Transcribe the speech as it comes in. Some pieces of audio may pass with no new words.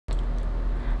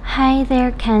Hi there,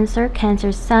 Cancer,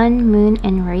 Cancer Sun, Moon,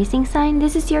 and Rising Sign.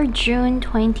 This is your June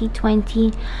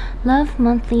 2020 Love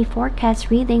Monthly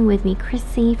Forecast reading with me,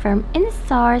 Krissy, from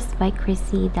InStars by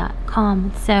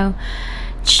Krissy.com. So,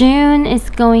 June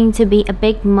is going to be a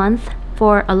big month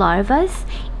for a lot of us,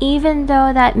 even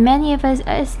though that many of us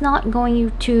is not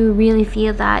going to really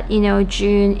feel that,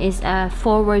 June is a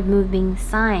forward moving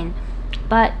sign.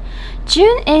 But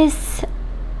June is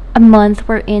a month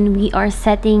wherein we are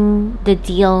setting the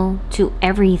deal to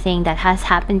everything that has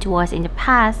happened to us in the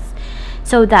past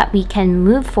so that we can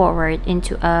move forward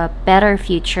into a better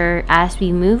future as we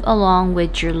move along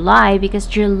with July, because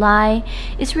July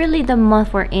is really the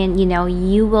month wherein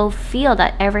you will feel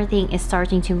that everything is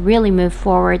starting to really move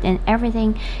forward and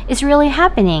everything is really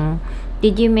happening.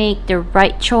 Did you make the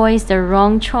right choice, the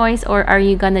wrong choice, or are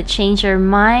you gonna change your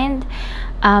mind?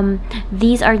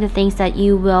 These are the things that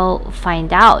you will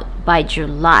find out by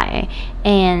July.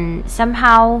 And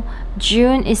somehow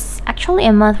June is actually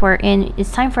a month wherein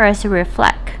it's time for us to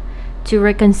reflect, to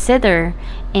reconsider,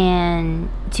 and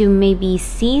to maybe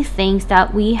see things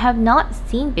that we have not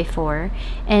seen before.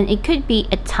 And it could be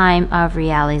a time of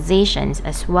realizations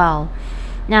as well.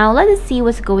 Now, let us see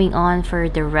what's going on for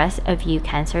the rest of you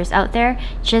Cancers out there.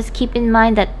 Just keep in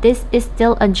mind that this is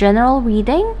still a general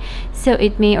reading, so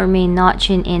it may or may not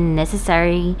tune in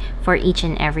necessary for each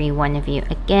and every one of you.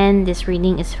 Again, this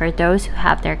reading is for those who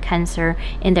have their Cancer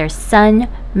in their Sun,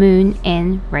 Moon,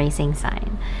 and Rising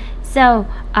sign. So,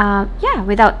 yeah,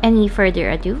 without any further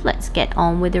ado, let's get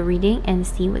on with the reading and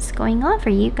see what's going on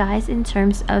for you guys in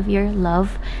terms of your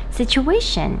love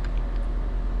situation.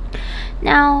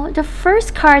 Now, the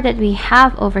first card that we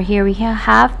have over here, we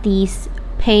have these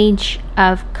Page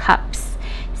of Cups.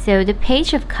 So the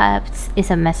Page of Cups is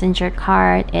a messenger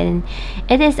card, and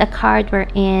it is a card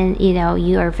wherein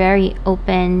you are very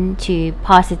open to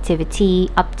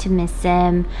positivity,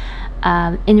 optimism,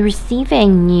 in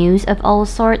receiving news of all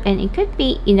sort. And it could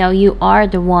be you are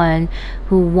the one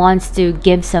who wants to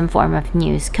give some form of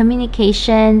news.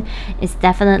 Communication is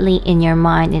definitely in your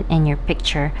mind and in your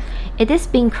picture. It is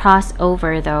being crossed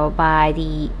over though by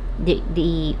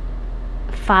the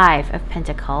Five of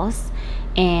Pentacles,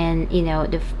 and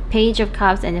the Page of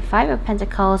Cups and the Five of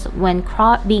Pentacles, when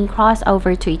being crossed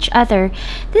over to each other,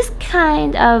 this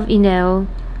kind of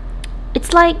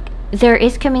it's like there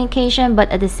is communication, but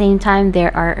at the same time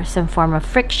there are some form of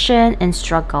friction and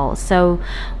struggle. So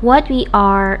what we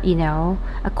are,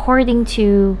 according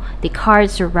to the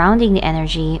cards surrounding the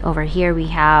energy over here, we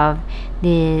have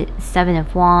the Seven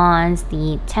of Wands,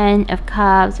 the Ten of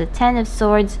Cups, the Ten of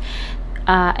Swords,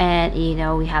 and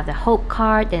we have the Hope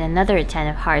card and another Ten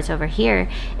of Hearts over here.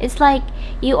 It's like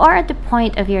you are at the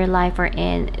point of your life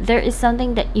wherein there is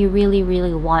something that you really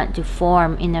want to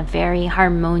form in a very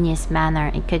harmonious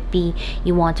manner. It could be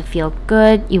you want to feel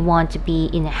good, you want to be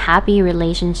in a happy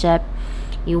relationship,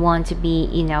 you want to be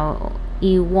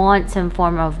you want some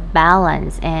form of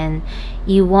balance, and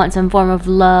you want some form of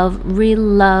love, real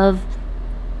love,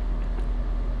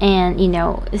 and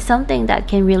something that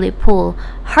can really pull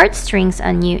heartstrings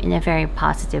on you in a very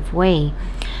positive way.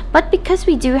 But because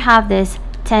we do have this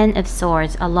Ten of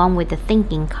Swords along with the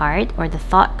Thinking card or the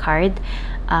Thought card,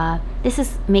 this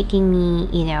is making me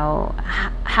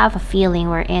have a feeling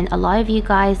wherein a lot of you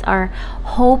guys are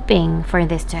hoping for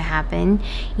this to happen.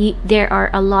 There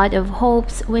are a lot of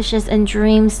hopes, wishes, and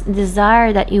dreams,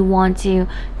 desire that you want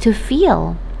to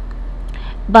feel.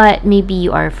 But maybe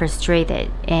you are frustrated,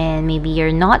 and maybe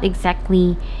you're not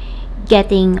exactly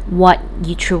getting what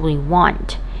you truly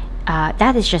want.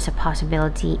 That is just a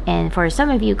possibility. And for some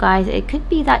of you guys, it could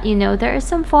be that there is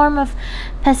some form of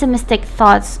pessimistic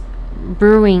thoughts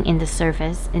brewing in the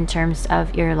surface in terms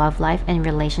of your love life and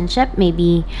relationship.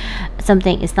 Maybe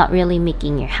something is not really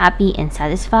making you happy and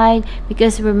satisfied,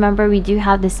 because remember, we do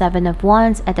have the Seven of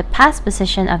Wands at the past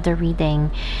position of the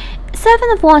reading.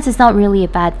 Seven of Wands is not really a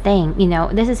bad thing.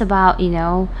 This is about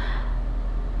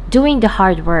doing the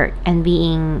hard work and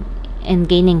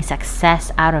gaining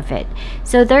success out of it.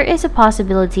 So there is a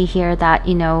possibility here that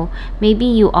maybe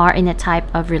you are in a type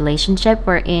of relationship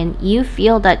wherein you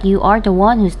feel that you are the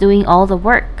one who's doing all the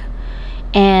work,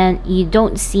 and you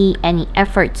don't see any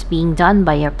efforts being done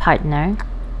by your partner.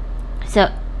 So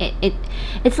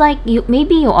it's like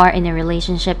maybe you are in a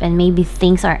relationship and maybe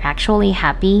things are actually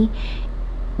happy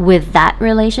with that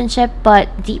relationship,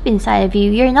 but deep inside of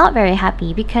you, you're not very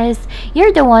happy because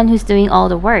you're the one who's doing all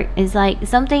the work. It's like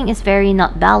something is very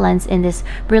not balanced in this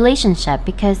relationship,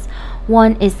 because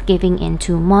one is giving in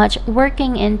too much,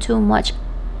 working in too much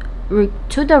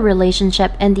to the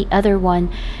relationship, and the other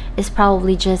one is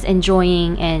probably just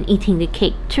enjoying and eating the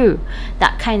cake too.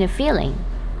 That kind of feeling.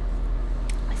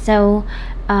 So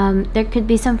there could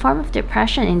be some form of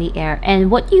depression in the air,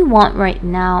 and what you want right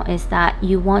now is that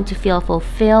you want to feel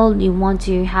fulfilled, you want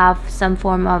to have some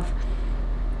form of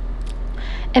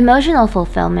emotional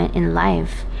fulfillment in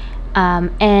life.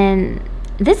 And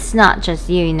this is not just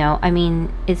you, you know. I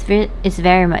mean, it's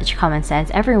very much common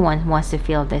sense. Everyone wants to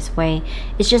feel this way.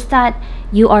 It's just that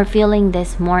you are feeling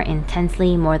this more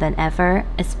intensely, more than ever,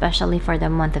 especially for the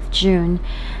month of June.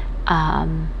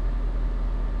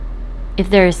 If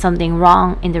there is something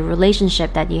wrong in the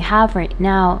relationship that you have right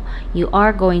now, you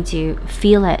are going to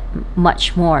feel it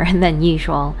much more than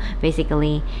usual,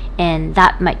 basically, and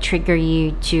that might trigger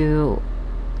you to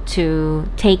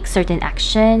take certain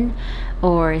action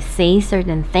or say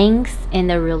certain things in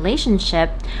the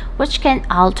relationship, which can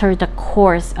alter the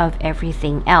course of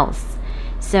everything else.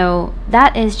 So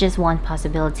that is just one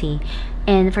possibility.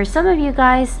 And for some of you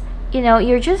guys, you know,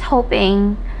 you're just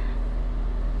hoping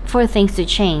for things to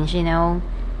change, you know.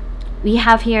 We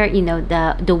have here, you know,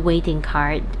 the waiting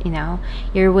card. You know,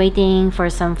 you're waiting for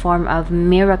some form of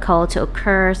miracle to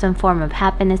occur, some form of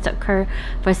happiness to occur,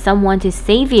 for someone to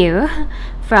save you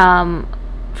from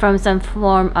some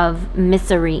form of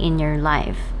misery in your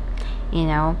life, you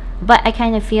know. But I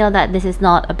kind of feel that this is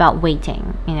not about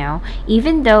waiting, you know.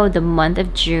 Even though the month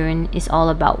of June is all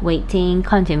about waiting,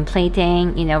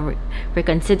 contemplating, you know,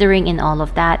 reconsidering and all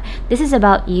of that, this is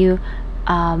about you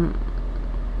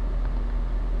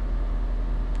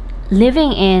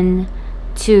living in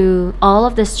to all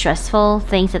of the stressful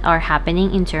things that are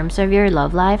happening in terms of your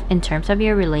love life, in terms of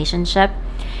your relationship,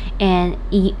 and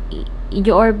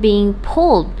you're being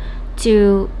pulled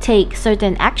to take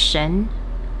certain action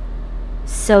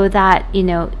so that, you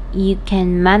know, you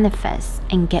can manifest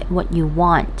and get what you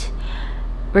want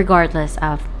regardless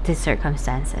of the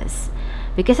circumstances.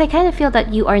 Because I kind of feel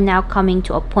that you are now coming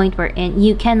to a point wherein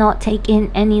you cannot take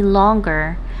in any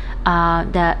longer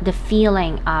the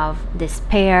feeling of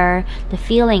despair, the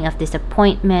feeling of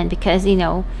disappointment, because, you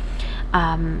know,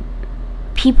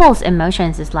 people's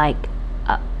emotions is like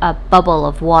a bubble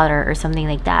of water or something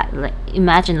like that. Like,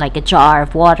 imagine like a jar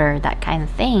of water, that kind of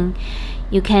thing.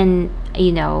 You can,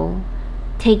 you know,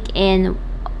 take in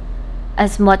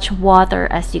as much water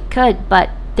as you could, but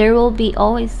there will be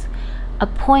always a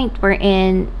point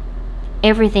wherein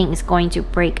everything is going to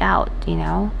break out, you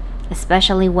know.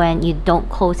 Especially when you don't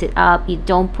close it up, you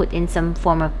don't put in some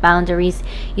form of boundaries,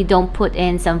 you don't put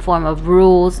in some form of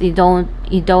rules, you don't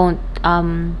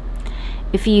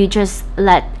if you just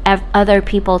let other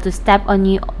people to step on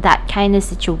you, that kind of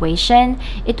situation,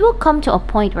 it will come to a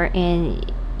point wherein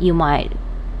you might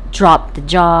drop the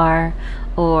jar,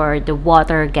 or the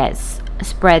water gets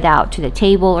spread out to the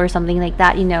table or something like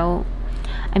that, you know.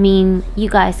 I mean, you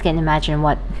guys can imagine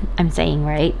what I'm saying,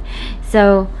 right?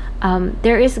 So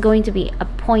there is going to be a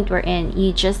point wherein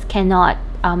you just cannot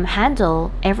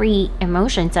handle every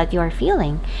emotions that you are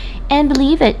feeling. And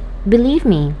believe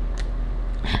me,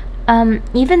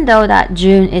 even though that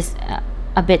June is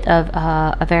a bit of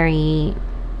a very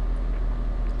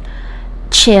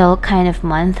chill kind of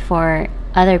month for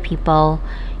other people,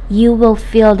 you will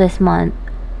feel this month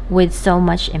with so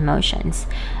much emotions.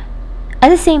 At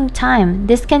the same time,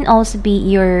 this can also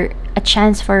be a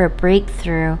chance for a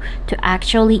breakthrough to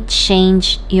actually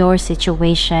change your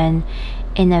situation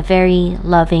in a very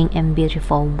loving and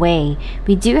beautiful way.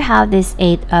 We do have this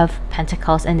 8 of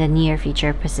Pentacles in the near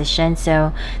future position,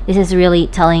 so this is really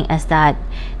telling us that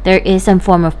there is some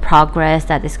form of progress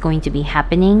that is going to be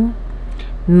happening.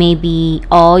 Maybe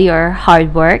all your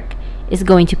hard work is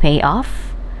going to pay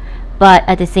off. But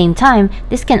at the same time,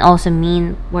 this can also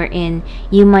mean wherein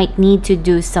you might need to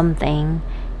do something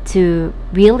to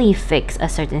really fix a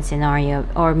certain scenario,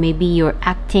 or maybe you're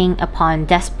acting upon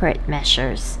desperate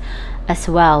measures as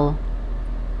well,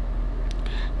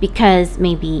 because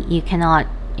maybe you cannot,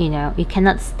 you know, you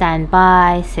cannot stand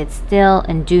by, sit still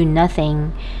and do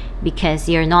nothing because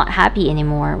you're not happy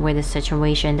anymore with the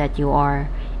situation that you are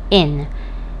in.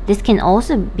 This can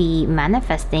also be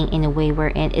manifesting in a way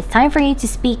wherein it's time for you to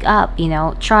speak up, you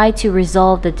know, try to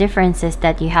resolve the differences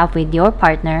that you have with your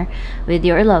partner, with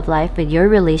your love life, with your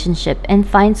relationship, and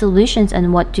find solutions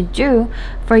on what to do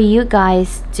for you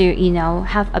guys to, you know,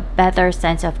 have a better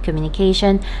sense of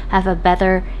communication, have a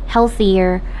better,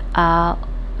 healthier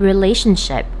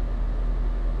relationship,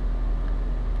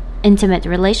 intimate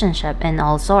relationship, and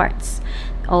all sorts.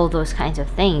 All those kinds of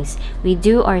things. We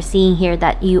are seeing here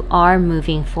that you are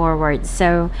moving forward.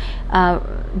 So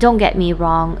don't get me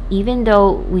wrong, even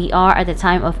though we are at the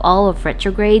time of all of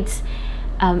retrogrades,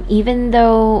 even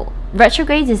though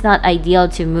retrogrades is not ideal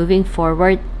to moving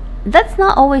forward, that's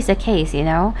not always the case, you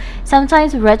know.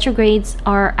 Sometimes retrogrades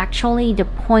are actually the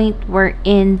point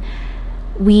wherein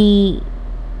we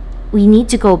we need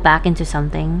to go back into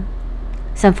something,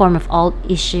 some form of old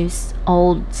issues,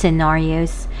 old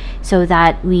scenarios, so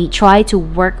that we try to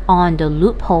work on the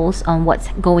loopholes on what's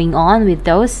going on with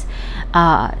those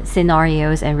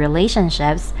scenarios and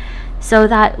relationships, so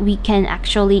that we can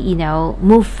actually,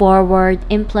 move forward,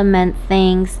 implement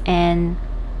things, and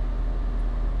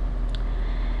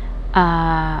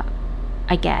I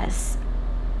guess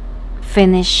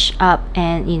finish up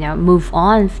and move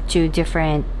on to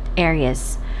different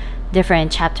areas,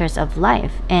 different chapters of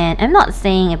life. And I'm not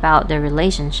saying about the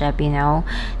relationship,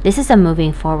 this is a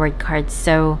moving forward card.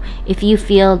 So if you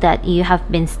feel that you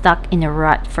have been stuck in a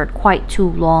rut for quite too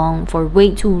long, for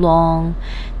way too long,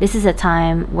 this is a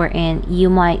time wherein you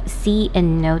might see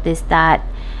and notice that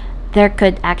there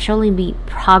could actually be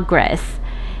progress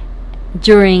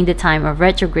during the time of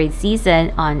retrograde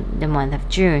season on the month of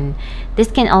June. This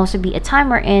can also be a time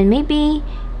wherein maybe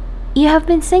you have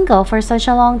been single for such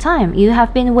a long time. You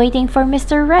have been waiting for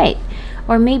Mr. Right.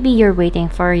 Or maybe you're waiting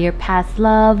for your past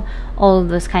love, all of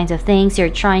those kinds of things. You're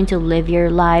trying to live your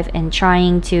life and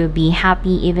trying to be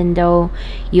happy even though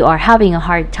you are having a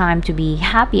hard time to be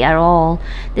happy at all.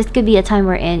 This could be a time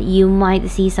wherein you might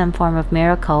see some form of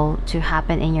miracle to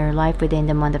happen in your life within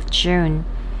the month of June.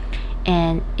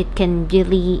 And it can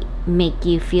really make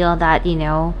you feel that,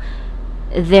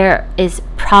 there is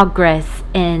progress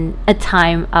in a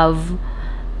time of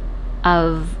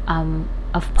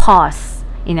pause.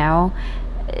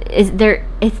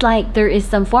 It's like there is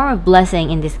some form of blessing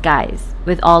in disguise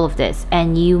with all of this,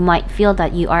 and you might feel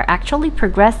that you are actually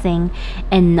progressing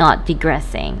and not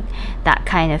digressing, that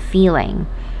kind of feeling.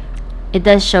 It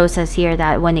does shows us here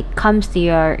that when it comes to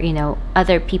your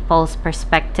other people's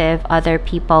perspective, other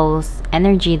people's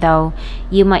energy, though,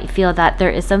 you might feel that there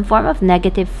is some form of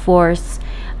negative force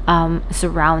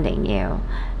surrounding you.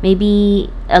 Maybe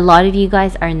a lot of you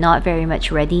guys are not very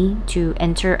much ready to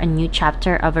enter a new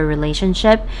chapter of a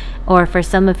relationship, or for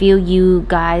some of you, you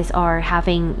guys are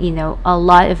having a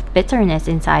lot of bitterness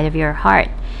inside of your heart.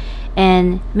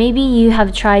 And maybe you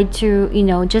have tried to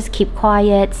just keep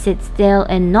quiet, sit still,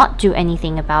 and not do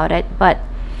anything about it. But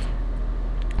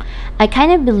I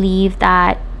kind of believe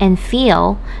that and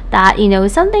feel that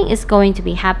something is going to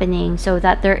be happening, so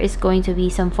that there is going to be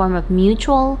some form of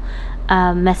mutual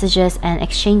messages and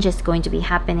exchanges going to be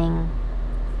happening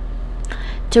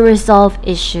to resolve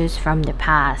issues from the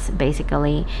past.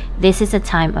 Basically, this is a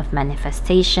time of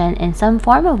manifestation, and some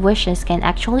form of wishes can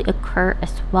actually occur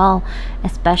as well,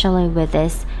 especially with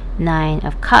this 9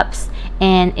 of Cups.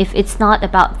 And if it's not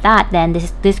about that, then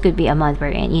this could be a month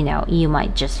wherein you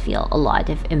might just feel a lot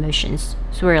of emotions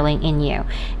swirling in you,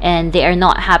 and they are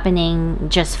not happening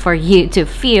just for you to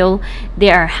feel,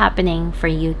 they are happening for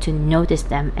you to notice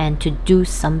them and to do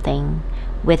something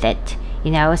with it.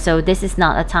 So this is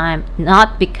not a time,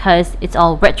 not because it's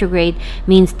all retrograde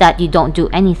means that you don't do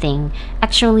anything.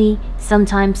 Actually,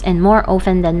 sometimes and more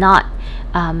often than not,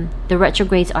 the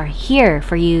retrogrades are here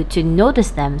for you to notice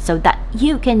them, so that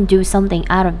you can do something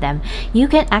out of them. You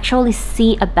can actually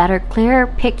see a better, clearer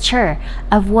picture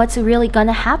of what's really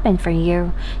gonna happen for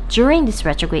you during this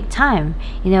retrograde time.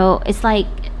 It's like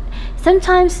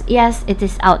sometimes, yes, it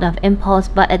is out of impulse,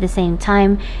 but at the same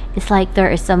time, it's like there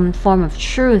is some form of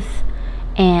truth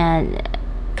and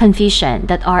confusion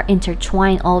that are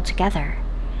intertwined all together,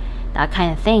 that kind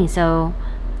of thing. So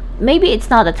maybe it's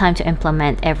not the time to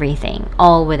implement everything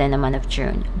all within the month of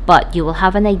June, but you will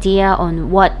have an idea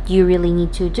on what you really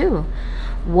need to do,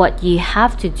 what you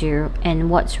have to do, and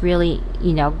what's really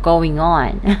going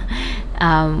on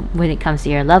when it comes to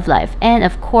your love life. And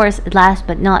of course, last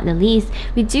but not the least,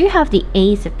 we do have the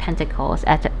Ace of Pentacles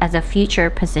as a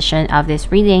future position of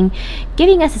this reading,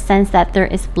 giving us a sense that there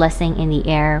is blessing in the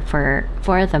air for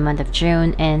the month of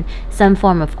June, and some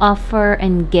form of offer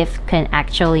and gift can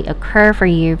actually occur for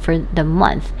you for the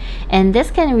month. And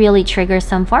this can really trigger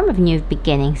some form of new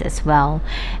beginnings as well,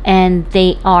 and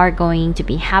they are going to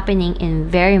be happening in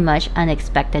very much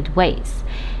unexpected ways.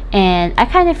 And I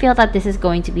kind of feel that this is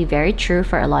going to be very true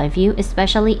for a lot of you,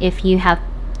 especially if you had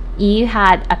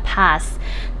a past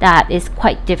that is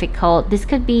quite difficult. This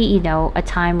could be a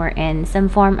time wherein some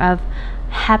form of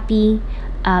happy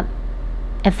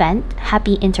event,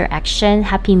 happy interaction,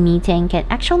 happy meeting can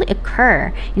actually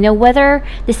occur. Whether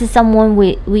this is someone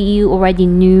you already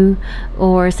knew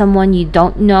or someone you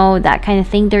don't know, that kind of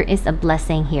thing, there is a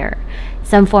blessing here.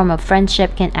 Some form of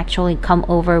friendship can actually come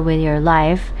over with your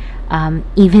life.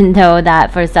 Even though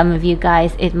that for some of you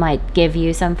guys, it might give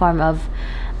you some form of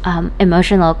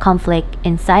emotional conflict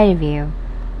inside of you,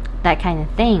 that kind of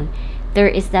thing. There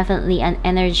is definitely an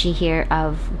energy here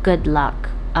of good luck,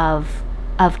 of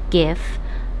gift,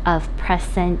 of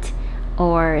present,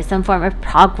 or some form of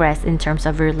progress in terms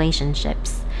of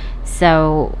relationships.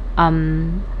 So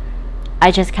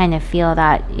I just kind of feel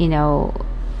that, you know,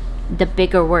 the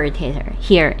bigger word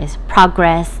here is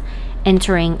progress,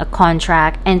 entering a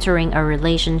contract, entering a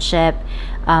relationship,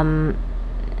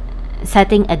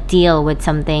 setting a deal with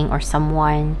something or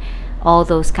someone, all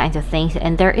those kinds of things.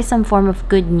 And there is some form of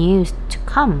good news to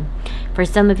come. For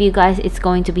some of you guys, it's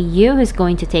going to be you who's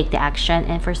going to take the action,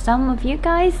 and for some of you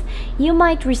guys, you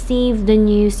might receive the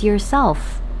news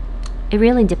yourself. It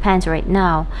really depends right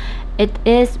now. It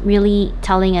is really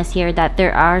telling us here that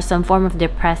there are some form of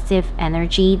depressive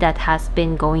energy that has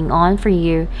been going on for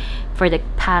you for the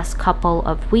past couple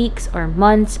of weeks or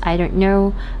months, I don't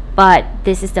know, but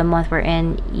this is the month we're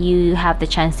in. You have the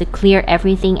chance to clear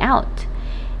everything out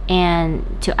and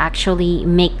to actually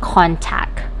make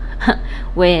contact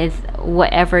with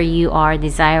whatever you are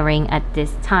desiring at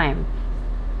this time.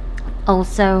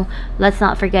 Also, let's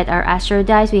not forget our astro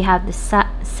dice. We have the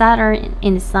Saturn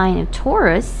in the sign of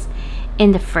Taurus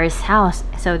in the first house.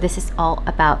 So this is all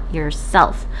about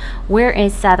yourself. Where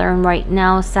is Saturn right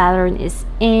now? Saturn is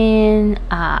in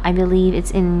I believe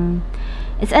it's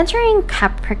entering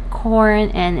Capricorn,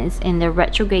 and it's in the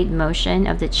retrograde motion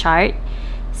of the chart.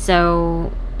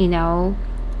 So, you know,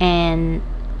 and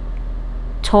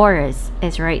Taurus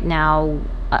is right now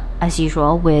as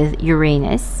usual with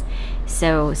Uranus.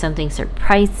 So something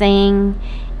surprising,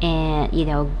 and, you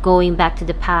know, going back to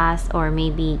the past, or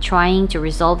maybe trying to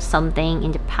resolve something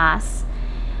in the past.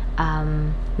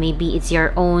 Maybe it's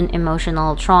your own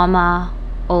emotional trauma,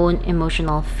 own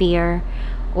emotional fear,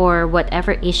 or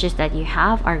whatever issues that you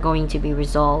have are going to be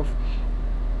resolved.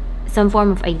 Some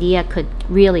form of idea could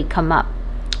really come up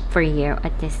for you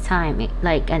at this time,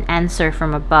 like an answer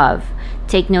from above.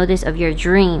 Take notice of your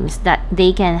dreams, that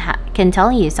they can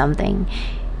tell you something.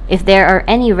 If there are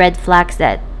any red flags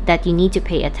that you need to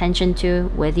pay attention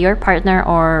to with your partner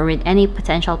or with any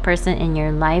potential person in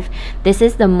your life, this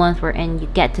is the month wherein you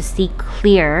get to see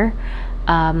clear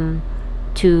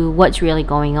to what's really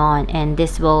going on, and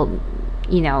this will,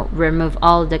 you know, remove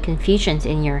all the confusions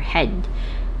in your head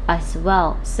as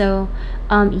well. So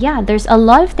yeah, there's a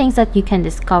lot of things that you can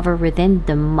discover within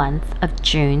the month of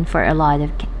June for a lot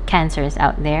of cancers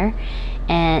out there.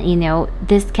 And, you know,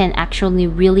 this can actually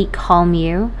really calm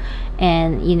you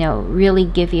and, you know, really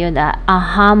give you that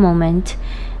aha moment,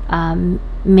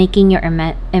 making your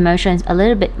emotions a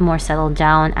little bit more settled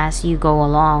down as you go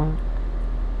along.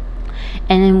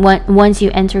 And then once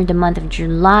you enter the month of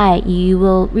July, you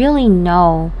will really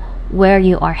know where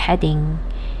you are heading.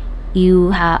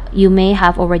 You may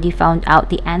have already found out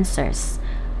the answers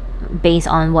based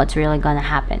on what's really gonna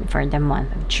happen for the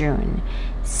month of June.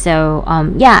 So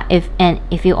yeah,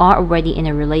 if you are already in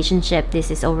a relationship,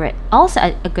 this is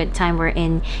also a good time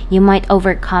wherein you might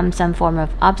overcome some form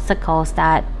of obstacles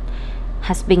that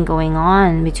has been going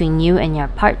on between you and your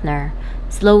partner.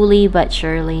 Slowly but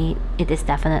surely, it is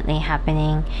definitely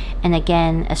happening. And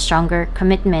again, a stronger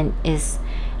commitment is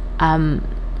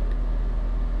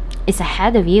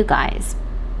ahead of you guys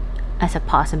as a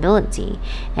possibility.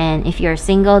 And if you're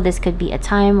single, this could be a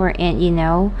time wherein, you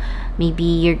know, maybe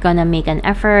you're gonna make an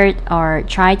effort or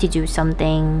try to do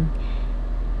something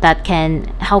that can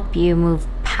help you move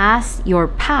past your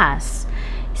past,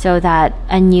 so that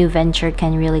a new venture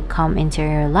can really come into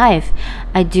your life.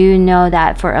 I do know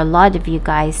that for a lot of you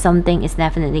guys, something is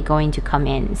definitely going to come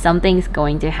in. Something's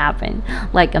going to happen,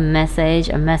 like a message,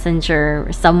 a messenger,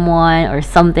 someone or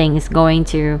something is going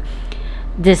to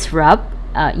disrupt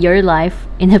your life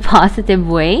in a positive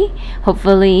way.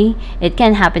 Hopefully it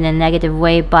can happen in a negative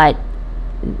way, but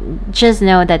just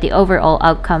know that the overall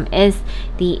outcome is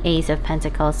the Ace of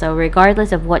Pentacles. So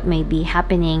regardless of what may be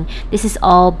happening, this is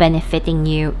all benefiting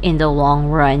you in the long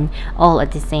run, all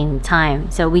at the same time.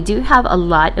 So we do have a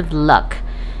lot of luck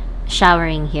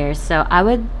showering here. So I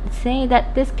would say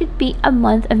that this could be a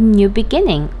month of new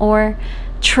beginning, or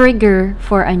trigger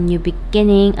for a new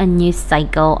beginning, a new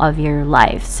cycle of your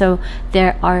life. So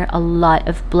there are a lot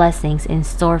of blessings in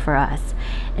store for us,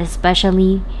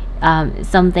 especially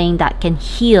something that can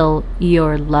heal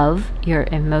your love, your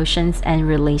emotions, and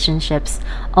relationships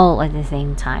all at the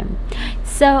same time.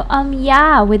 So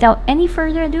yeah, without any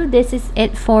further ado, this is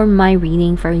it for my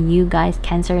reading for you guys,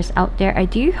 cancers out there. I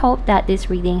do hope that this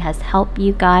reading has helped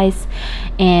you guys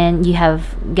and you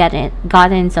have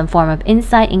gotten some form of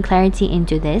insight and clarity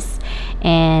into this.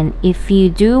 And if you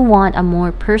do want a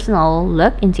more personal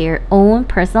look into your own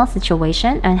personal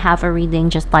situation and have a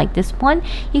reading just like this one,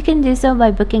 you can do so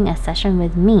by booking a session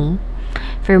with me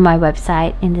through my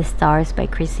website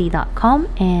inthestarsbykrissy.com,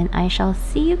 and I shall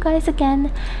see you guys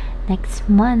again next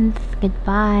month.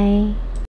 Goodbye.